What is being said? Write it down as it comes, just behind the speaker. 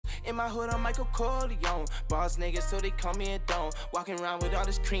In my hood, I'm Michael Corleone. Boss niggas, so they call me a Donn. Walking around with all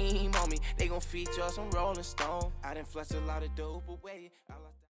this cream on me. They gon' feature us on Rolling Stone. I done flushed a lot of dope away.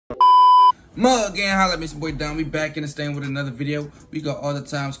 Mug again, holla at me, it's your boy Donn. We back in the stand with another video. We got all the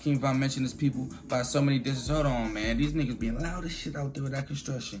times King Von mentioned his people by so many disses. Hold on, man. These niggas being loud as shit out there with that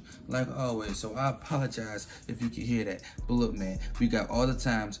construction, like always. So I apologize if you can hear that. But look, man, we got all the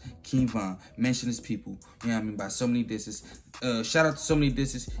times King Von mentioned his people, you know what I mean, by so many disses. Shout out to so many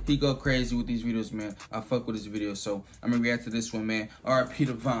disses. He go crazy with these videos, man. I fuck with his videos, so I'm gonna react to this one, man. RIP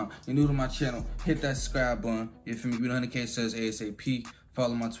to Von. You're new to my channel, hit that subscribe button. You feel me? We 100K says ASAP.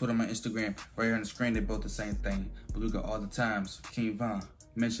 Follow my Twitter, my Instagram, right here on the screen. They both the same thing. But look at all the times King Von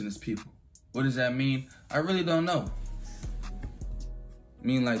mentioned his people. What does that mean? I really don't know.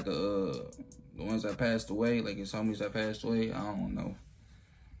 Mean like the ones that passed away, like his homies that passed away? I don't know.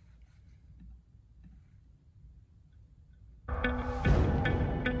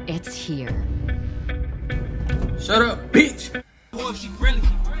 It's here. Shut up, bitch! Boy, if she really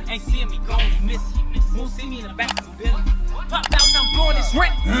ain't seeing me going, miss. Won't see me in the back of the building. Pop out and I'm blowing this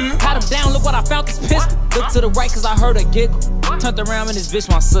rent. Pat him down, look what I found, this pistol. Look to the right cause I heard a giggle. Turned around and this bitch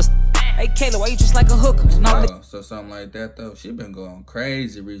my sister. Hey Kayla, why you just like a hooker? So something like that though. She been going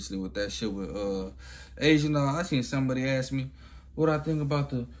crazy recently with that shit with Asian Doll. I seen somebody ask me what I think about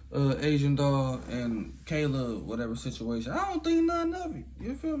the Asian Doll and Kayla, whatever situation. I don't think none of it.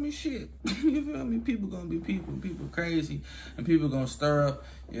 You feel me? Shit. You feel me? People gonna be people. People crazy. And people gonna stir up,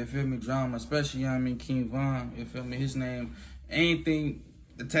 you feel me, drama. Especially, you know what I mean, King Von. You feel me? His name, anything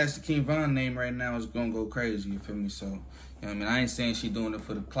attached to King Von's name right now is gonna go crazy. You feel me? So, you know what I mean? I ain't saying she doing it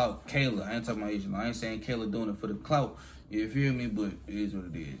for the clout. Kayla. I ain't talking about Asian Doll. I ain't saying Kayla doing it for the clout. You feel me? But it is what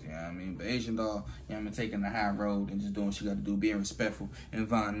it is, you know what I mean? But Asian Doll, you know what I mean, taking the high road and just doing what she got to do, being respectful in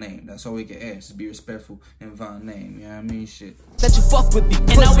Von's name. That's all we can ask, is be respectful in Von's name, you know what I mean? Shit. That you fuck with me.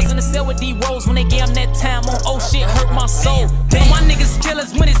 And I was in the cell with D-Rose when they gave him that time on oh shit, hurt my soul. Damn, my niggas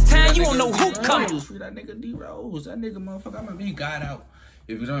killers when it's time, you don't know who coming. Free that nigga D-Rose, that nigga motherfucker, I remember he got out.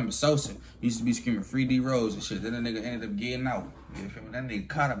 If you don't remember Sosa, he used to be screaming free D-Rose and shit. Then the nigga ended up getting out. You feel me? That nigga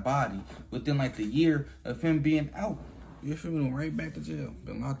caught a body within like the year of him being out. You feel me? Right back to jail.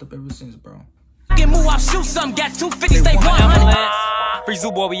 Been locked up ever since, bro. Get move, I'll shoot some. Got 250, stay 100. Free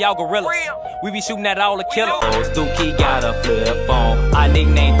Zoo boy, we all gorillas. We be shooting at all the killers. Dookie got a flip phone. I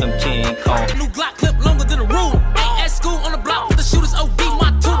nicknamed them King Kong. New Glock clip longer than a ruler. Ain't at school on the block with the shooters OD my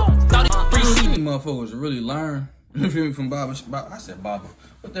tutor. Thought free C. Motherfuckers really learn. You feel me? From Bobby. I said Bobby.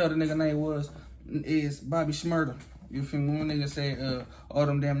 What the other nigga name was? Is Bobby Schmurder. You feel me? One nigga said all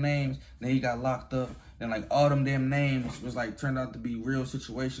them damn names, then he got locked up. Then like all them damn names was like turned out to be real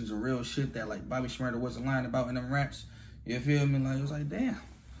situations or real shit that like Bobby Schmurder wasn't lying about in them raps. You feel me? Like it was like damn.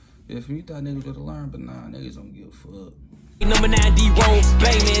 You feel me? You thought niggas would have learned, but nah, niggas don't give a fuck. Number 9 D-Rose,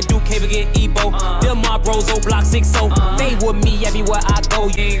 Bangman, Duke, Cable, get Ebo. Them my bros, old block 6-0. They with me everywhere I go.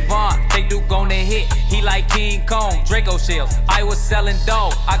 King Von, take Duke on the hit. He like King Kong, Draco shells. I was selling dough.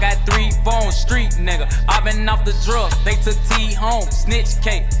 I got 3 phones, street nigga. I been off the drugs. They took T home, snitch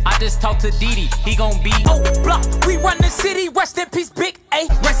K. I just talked to Didi. He gon' be block. We run the city. Rest in peace, Big A.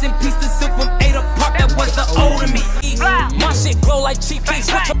 Rest in peace, the Silk from 8 apart. That was the old of me. My shit glow like Chief Keef.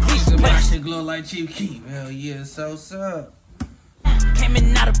 My shit glow like Chief Keef. Hell yeah, so up. Came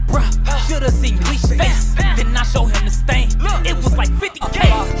in out of breath, should've seen bleach face. Then I show him the stain. It was like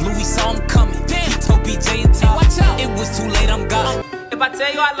 50K. Louis saw him coming. He told BJ and T, watch out. It was too late, I'm gone. If I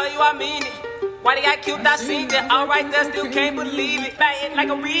tell you I love you, I mean it. Why they got killed, I seen that. Alright, that still can't believe it. Back it like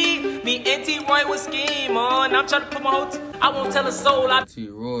a reed. Me and T-Roy was scheme on. I'm trying to put my whole I won't tell a soul.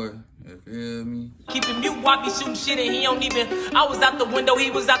 T-Roy, you feel me? Keep it mute while be shooting shit and he don't even. I was out the window,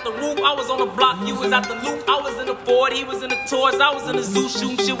 he was out the roof. I was on the block, you was out the loop. I was in the Ford, he was in the Taurus. I was in the zoo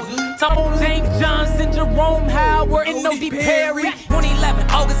shooting shit with Tom James Johnson, Jerome Howard, and No D. Perry. 2011,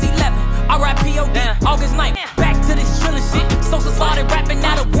 August 11, R.I.P. O.D. August 9th. Back to this drilling shit. Sosa started rapping,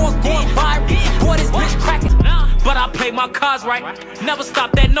 now the war going viral. Boy, this bitch cracking. But I played my cards right. Never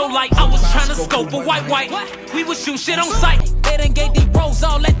stopped at no light. I was trying to scope a white. We would shoot shit on sight. They done gave these bros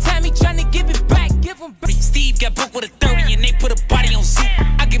all that time. He trying to give it back. Give him back. Steve got booked with a 30 and they put a body on suit.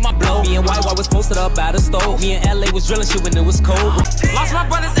 I get my blow. Me and White was posted up by the stove. Me and LA was drilling shit when it was cold. Lost my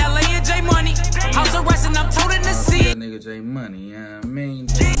brothers LA and J Money. House arrest and I'm told in the sea. That nigga J Money, yeah, I mean.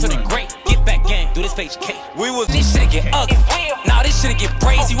 To the great, get back game. Do this page K. This shit get ugly. Nah, this shit get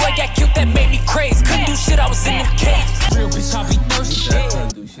crazy. What got killed that made me crazy. Couldn't do shit, I was in them cages. Real bitch, I be thirsty. I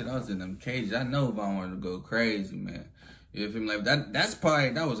couldn't do shit, I was in them cages. I know if I wanted to go crazy, man. You feel me? Like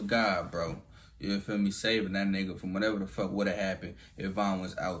that was God, bro. you feel me, saving that nigga from whatever the fuck would have happened if Von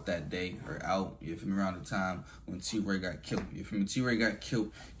was out that day, or out, you feel me, around the time when T-Ray got killed. You feel me, T-Ray got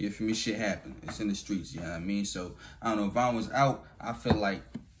killed, you feel me, shit happened. It's in the streets, you know what I mean? So, I don't know, if Von was out, I feel like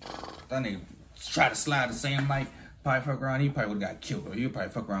that nigga try to slide the same like, probably fuck around, he probably would have got killed, or he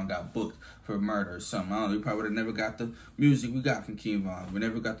probably fuck around got booked for murder or something. I don't know, he probably would have never got the music we got from King Von. We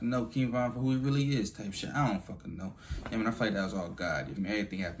never got to know King Von for who he really is, type shit. I don't fucking know. I mean, I feel like that was all God. I mean,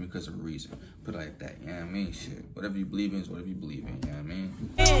 everything happened because of a reason. Put it like that, you know what I mean? Shit. Whatever you believe in is whatever you believe in, you know what I mean?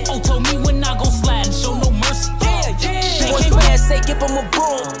 Oh, told me when I go slide and show no mercy. They came back, say give him a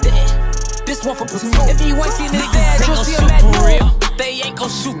broom. This one for platoon. If you ain't seen this dad, you'll see him at real. They ain't gon'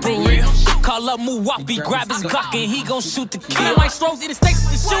 shoot for real. Call up Muwafi, grab his Glock and he gon' shoot the kill. Like Strokes in the stakes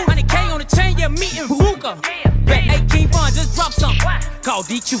with the shoot. 100K on the chain, yeah, me and Buka. Bet 18 Von, just drop some. Call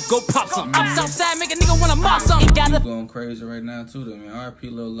DQ, go pop some. I'm Southside, make a nigga wanna mob some. You going crazy right now too, though, man.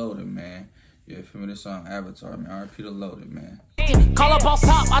 RP Lil Loaded, man. Yeah, feel me, this song Avatar, man. RP Lil Loaded, man. Call up off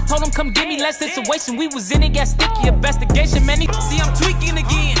top, I told him come give me less situation. We was in it, got sticky, investigation, man. See, I'm tweaking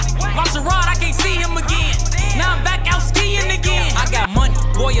again. Lost a rod, I can't see him again. Now I'm back out skiing again. I got money,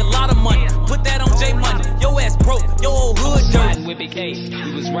 boy, a lot of money. Put that on J Money. Yo ass broke, yo old hood dirt. With Big A,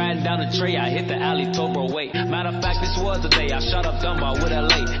 we was riding down the tray. I hit the alley, told bro wait. Matter of fact, this was the day I shot up Dunbar with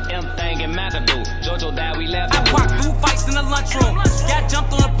LA. M-Thang and McAdoo. JoJo died, we left. I parked 2 fights in the lunchroom. Got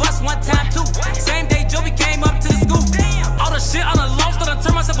jumped on a bus one time too. Same day Joey came up to the school. All the shit I done lost, I done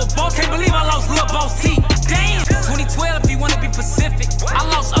turned myself a boss. Can't believe I lost Lil Boss T. Damn. 2012 if you wanna be Pacific. I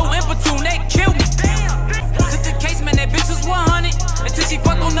lost O and Platoon, they killed me. Took the case, man, that bitch was 100. Until she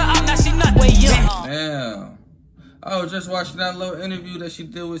fucked on the up, now she nut. Way up. Damn. I was just watching that little interview that she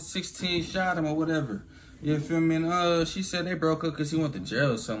did with 16 Shot him or whatever. You feel me? And she said they broke up because he went to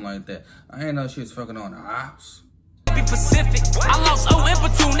jail or something like that. I didn't know she was fucking on the ops. Be Pacific. I lost O and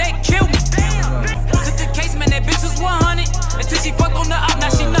Platoon, they killed me. Took the case, man, that bitch was 100. Until she fucked on the up, now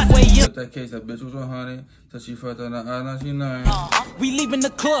she nut. Way up. Took that case, that bitch was 100. Till she fucked on the up, now she nut. We leaving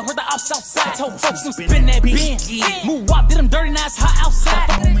the club, heard the ops outside. Told folks to spin that bin. Move up, did them dirty, now it's hot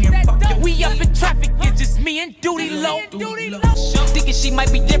outside. We up in traffic, it's just me and Duty Low. Thinking she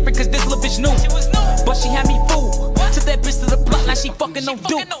might be different, cause this little bitch knew. But she had me fooled. Took that bitch to the block, now she fucking on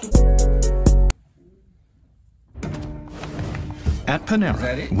Duke. At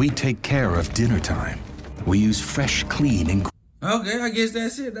Panera, we take care of dinner time. We use fresh, clean ingredients. Okay, I guess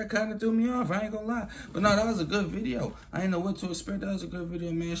that's it. That kind of threw me off. I ain't gonna lie. But no, that was a good video. I didn't know what to expect. That was a good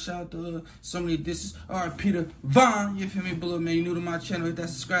video, man. Shout out to so many disses. Alright, Peter Von. You feel me, below, man? You new to my channel, hit that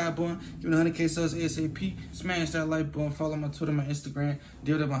subscribe button. Give me 100K subs ASAP. Smash that like button. Follow my Twitter, my Instagram.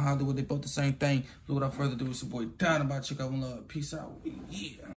 Deal with my Hollywood. They both the same thing. But without further ado, it's your boy Donn. About check out one love. Peace out.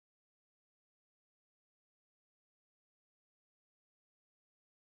 Yeah.